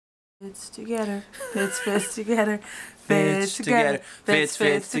Fits together, fits together, fits together, fits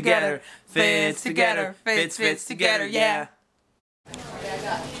together, fits together, fits together, yeah.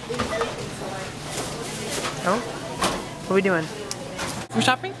 Oh, what are we doing? We're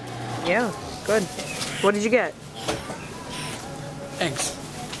shopping? Yeah, good. What did you get? Eggs.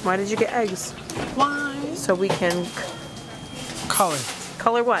 Why did you get eggs? Why? So we can Color.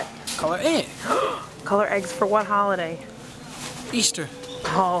 color what? Color egg. Color eggs for what holiday? Easter.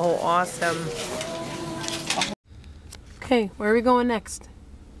 Oh, awesome. Okay, where are we going next?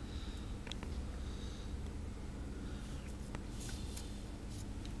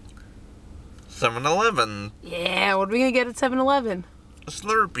 7-Eleven. Yeah, what are we gonna get at 7-Eleven? A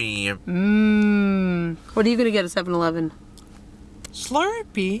Slurpee. What are you gonna get at 7-Eleven?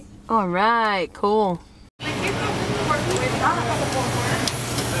 Slurpee. All right, cool.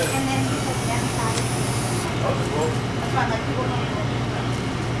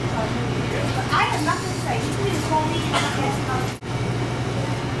 I have nothing to say. You can just call me and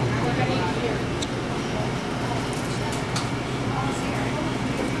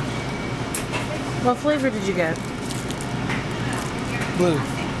What flavor did you get? Blue.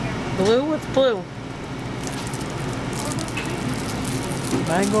 Blue? What's blue?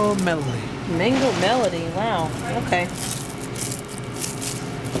 Mango melody. Mango Melody. Wow. Okay.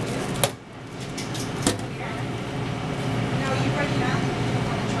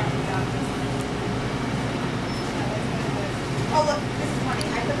 oh look, this is funny. I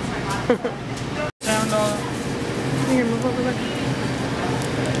put this in my bottom. Here, move over there.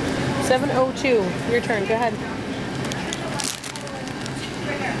 7:02. Your turn. Go ahead.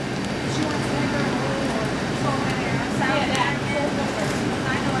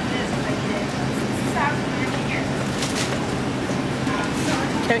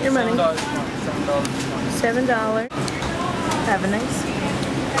 Count your money. $7. Have a nice.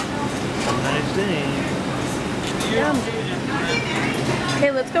 Have a nice day. Yum.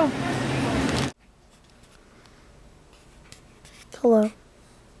 Okay, let's go. Hello.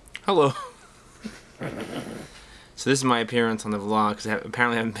 Hello. So this is my appearance on the vlog because I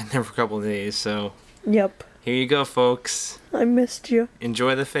apparently haven't been there for a couple of days. So Yep. here you go, folks. I missed you.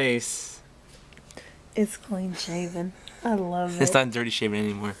 Enjoy the face. It's clean shaven. I love it. It's not dirty shaven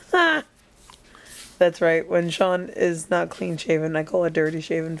anymore. That's right. When Sean is not clean shaven, I call it dirty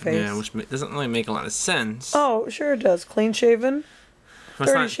shaven face. Yeah, which doesn't really make a lot of sense. Oh, sure it does. Clean shaven, Well,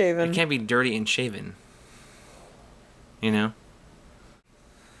 it's dirty shaven. It can't be dirty and shaven. You know?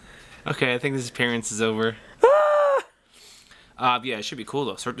 Okay, I think this appearance is over. Yeah, it should be cool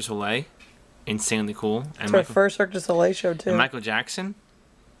though. Cirque du Soleil, insanely cool. And It's our first Cirque du Soleil show too. And Michael Jackson,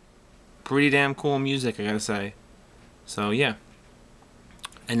 pretty damn cool music, I gotta say. So yeah.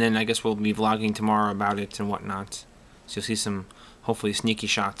 And then I guess we'll be vlogging tomorrow about it and whatnot. So you'll see some, hopefully, sneaky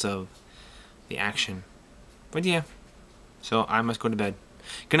shots of the action. But yeah. So I must go to bed.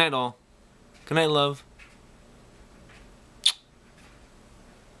 Good night, all. Good night, love.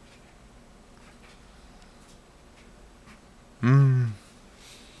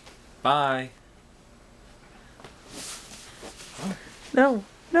 Bye. No,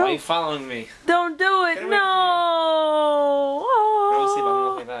 no. Why are you following me? Don't do it. Get away No. Go to sleep. I'm gonna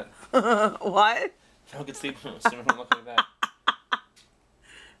look like that. What? I could sleep. I'm gonna look like that.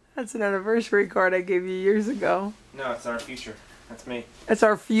 That's an anniversary card I gave you years ago. No, it's our future. That's me. It's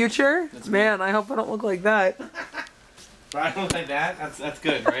our future? That's me. Man, I hope I don't look like that. Right, I look like that. That's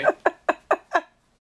good, right?